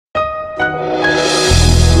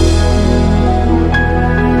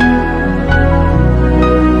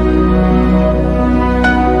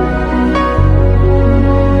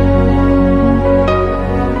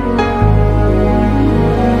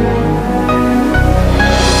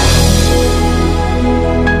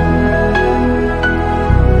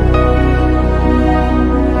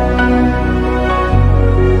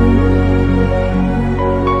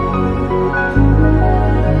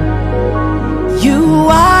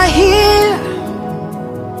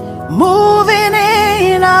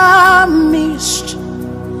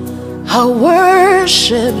I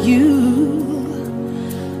worship you,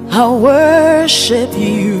 I worship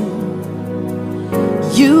you.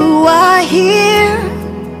 You are here,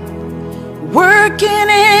 working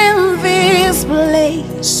in this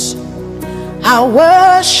place. I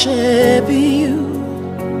worship you,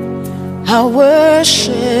 I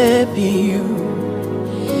worship you.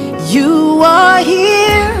 You are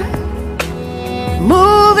here,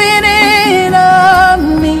 moving in our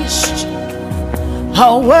midst.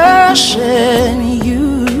 I worship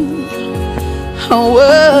you, I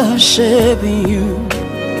worship you.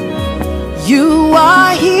 You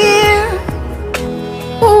are here,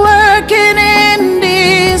 working in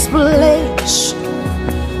this place.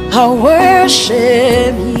 I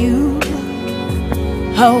worship you,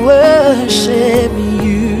 I worship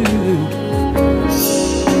you.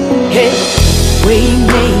 Hey,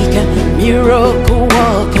 waymaker, miracle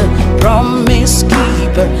worker, promise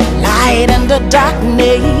keeper, light in the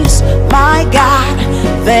darkness. My God,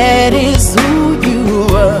 that is who you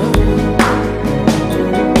are.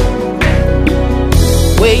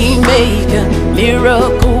 Waymaker,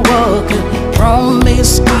 miracle worker,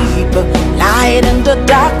 promise keeper, light in the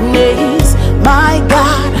darkness. My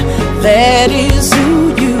God, that is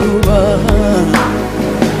who you are.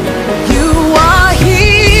 You are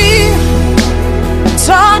here,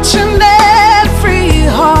 touching every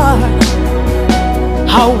heart.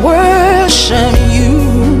 I worship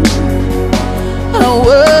you, I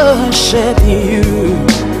worship you.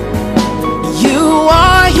 You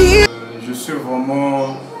are here. Je suis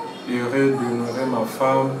vraiment heureux d'honorer ma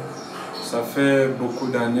femme. Ça fait beaucoup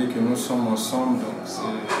d'années que nous sommes ensemble, donc c'est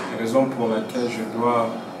la raison pour laquelle je dois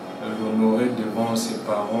l'honorer devant ses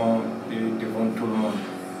parents et devant tout le monde.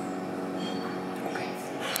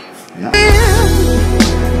 Yeah.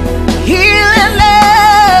 Healing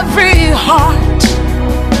every heart.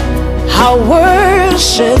 I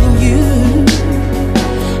worship you,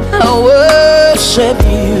 I worship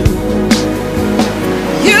you.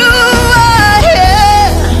 You are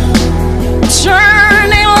here,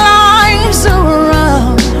 turning lives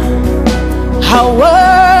around. I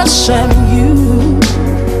worship you,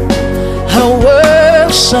 I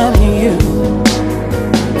worship you.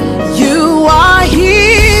 You are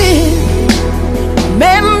here,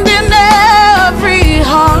 mending every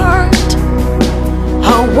heart.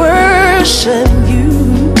 I worship you,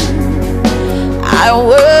 I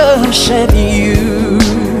worship you.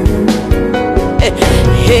 Hey,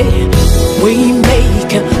 hey. We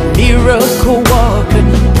make a miracle walker,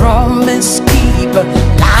 promise keeper,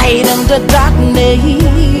 light in the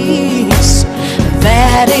darkness.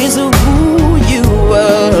 That is who you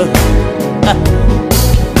are.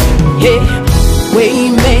 Hey, we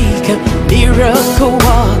make a miracle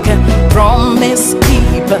walker, promise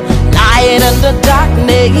keeper, light in the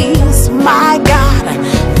darkness. My God,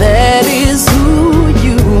 that is who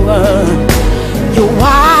you are. You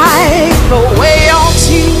wipe away all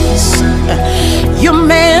tears, you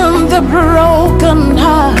mend the broken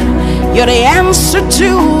heart. You're the answer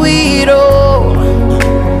to it all,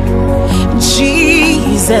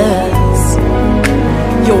 Jesus.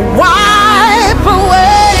 You wipe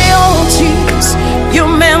away all tears, you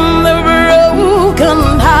mend the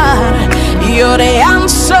broken heart. You're the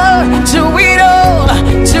answer to it all,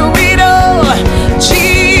 to it all, Jesus.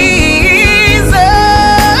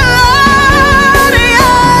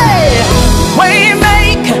 Yeah.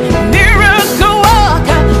 Waymaker, miracle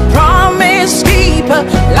worker, promise keeper,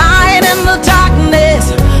 light in the darkness.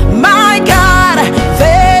 My God,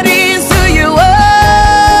 that is who you are.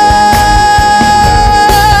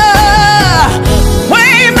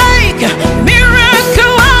 Waymaker,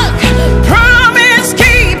 miracle worker, promise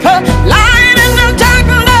keeper, light in the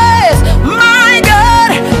darkness. My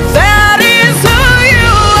God, that is who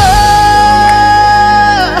you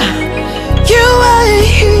are. You are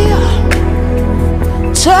here,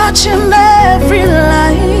 touching every life.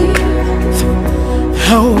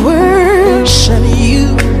 I worship you,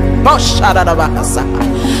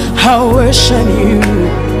 I worship you.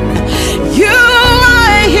 You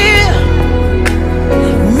are here,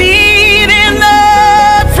 meeting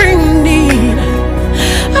every need.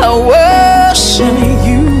 I worship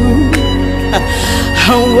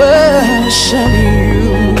worship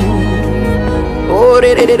you. Oh,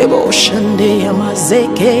 the devotion day, I'm a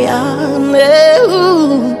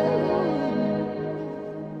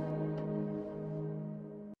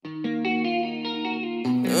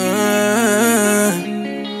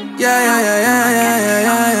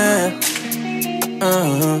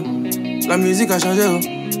La musique a changé, oh.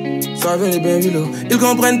 Ça vient de Benville. Ils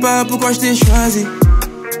comprennent pas pourquoi je t'ai choisi.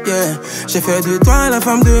 Yeah, j'ai fait de toi la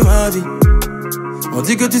femme de ma vie. On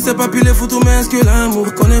dit que tu sais pas piler foutu, mais est-ce que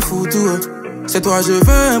l'amour connaît foutu? C'est toi, je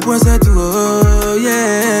veux un point, c'est tout. Oh,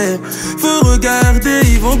 yeah. Faut regarder,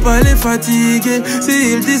 ils vont pas les fatiguer.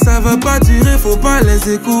 S'ils disent ça va pas durer, faut pas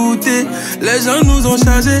les écouter. Les gens nous ont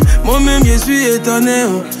chargés, moi-même je suis étonné.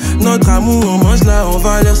 Oh. Notre amour, on mange là, on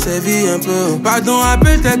va leur servir un peu. Pardon,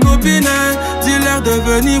 appelle tes copines, dis-leur de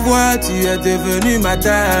venir voir, tu es devenue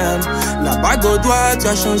madame. La bague au doigt, tu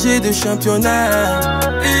as changé de championnat.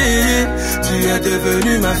 Tu es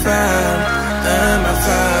devenue ma femme, ma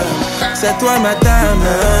femme. C'est toi madame.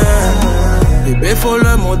 Bébé, faut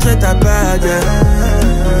leur montrer ta bague.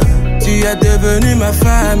 Tu es devenue ma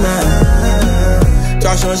femme. Tu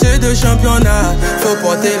as changé de championnat, faut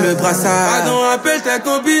porter le brassard. Pardon, appelle ta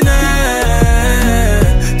copine.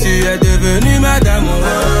 Tu es devenue madame.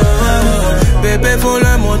 Bébé, faut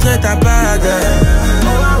leur montrer ta bague.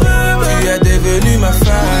 Tu es devenue ma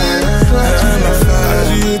femme, ma femme.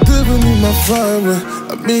 Tu es devenue ma femme,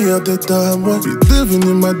 la meilleure de ta moi. Tu es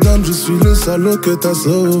devenue madame, je suis le salaud que t'as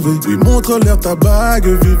sauvé. Oui, montre-leur ta bague,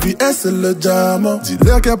 VVS c'est le diamant.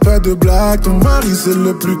 Dis-leur qu'il n'y a pas de blague, ton mari c'est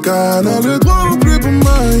le plus canon. Le droit au plus beau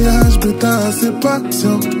mariage, mais t'as assez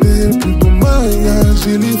patient. Et le plus beau mariage,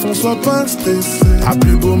 et les fonds soient pas stressés. Un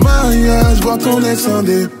plus beau mariage, voir ton ex en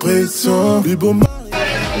dépression. Plus beau mariage.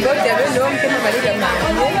 Donc il y avait l'homme qui m'a dit de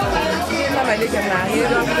marier,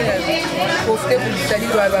 profiter pour du salut, il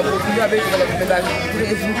va profiter avec le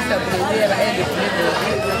réseau, ça brûler, elle va être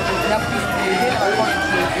de la plus brûlée,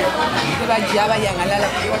 elle va dire, il y a un la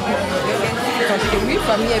oui,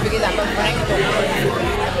 famille avec la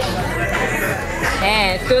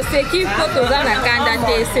tout ce qu'il faut que vous ayez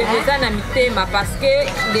candidaté, c'est déjà dans mitema parce que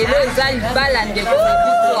les lois ont libala ndeko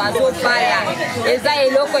oiseau bala, les a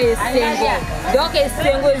eloko esengo, donc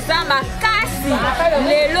esengo ça makasi,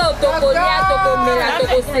 les lois tokonia tokomela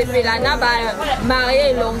tokosepela na ba marié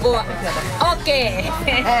longo. Ok.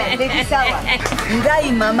 Leki sawa. Ngai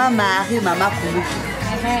mama mari mama kulu.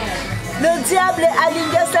 Le diable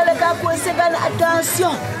alinga sala ka kosegana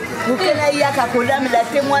attention. Mukena yaka kolami la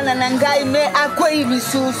témoina na ngai me akwei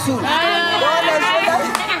bisusu.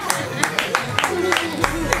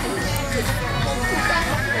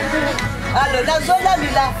 Alors la zone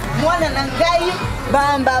là mwana na ngai ba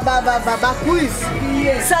quiz.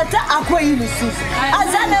 Sata akwei bisusu.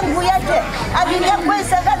 Azana nguyate alinga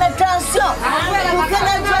kwesegana attention.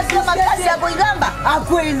 Mukena twase makasi ya boigamba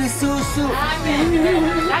akwei bisusu.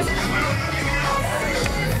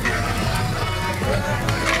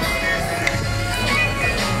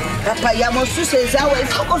 Papa, il y a mon sous ces arbres, il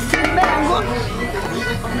faut qu'on filme.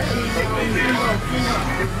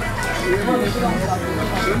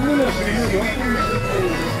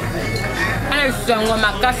 Sango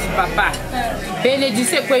makasi papa.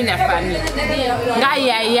 Bénédiction quoi une famille. Nga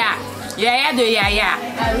yaya de yaya.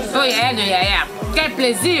 Oh yaya de yaya. Quel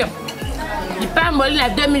plaisir. Il part mourir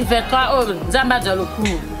en 2023 au Zamba de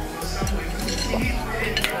l'Oku.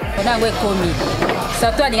 On a ouais commis.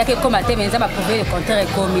 Surtout à que comme à terme, nous avons prouvé le contraire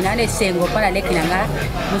commis. Dans les sengo, pas la leki nanga.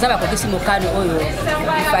 Nous avons compris si mon cas il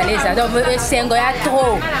fallait ça. Donc le sengo y a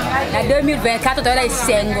trop. En 2024, on a les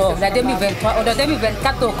sengo. En 2023, en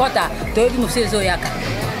 2024 au compte, tu as vu monsieur Zoyaka.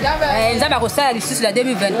 Nous avons reçu la licence en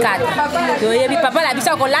 2024. Tu as vu papa la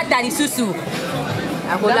licence qu'on l'a dans licence.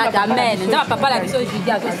 On l'a d'amen. Nous avons papa la licence je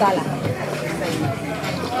dis à tout ça là.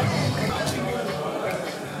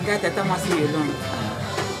 Tata moi c'est long.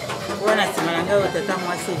 Voilà, c'est malanga au tata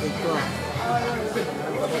moi c'est victoire.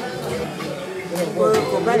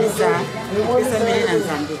 Pour balisa, ça mène en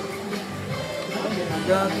Zambie.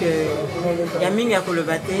 Donc, il y a mingi à le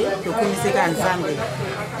battre, donc on sait qu'en Zambie,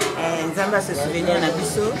 Zambie se souvenir na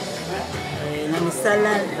biso, na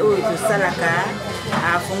misala ou to salaka,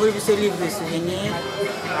 a fongoli biso livre de souvenirs,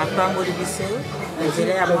 a pambo de biso, je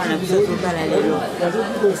l'ai à moi na biso tout à la lelo,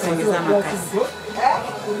 c'est ça ma casse.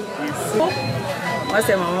 Merci. Moi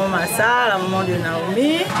c'est maman Massa, la maman de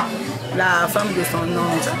Naomi, la femme de son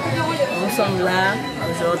oncle. Nous sommes là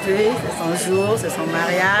aujourd'hui, c'est son jour, c'est son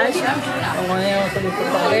mariage. Donc on est en train de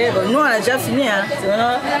préparer. Bon, nous on a déjà fini, hein. C'est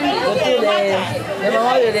vraiment les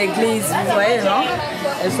mamans de l'église, vous voyez, non?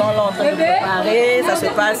 Elles sont là en train de préparer, ça se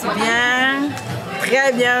passe bien.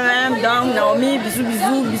 très bien même. Donc Naomi, bisous,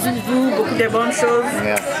 bisous, bisous, bisous, beaucoup de bonnes choses.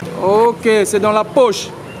 Merci. Ok, c'est dans la poche.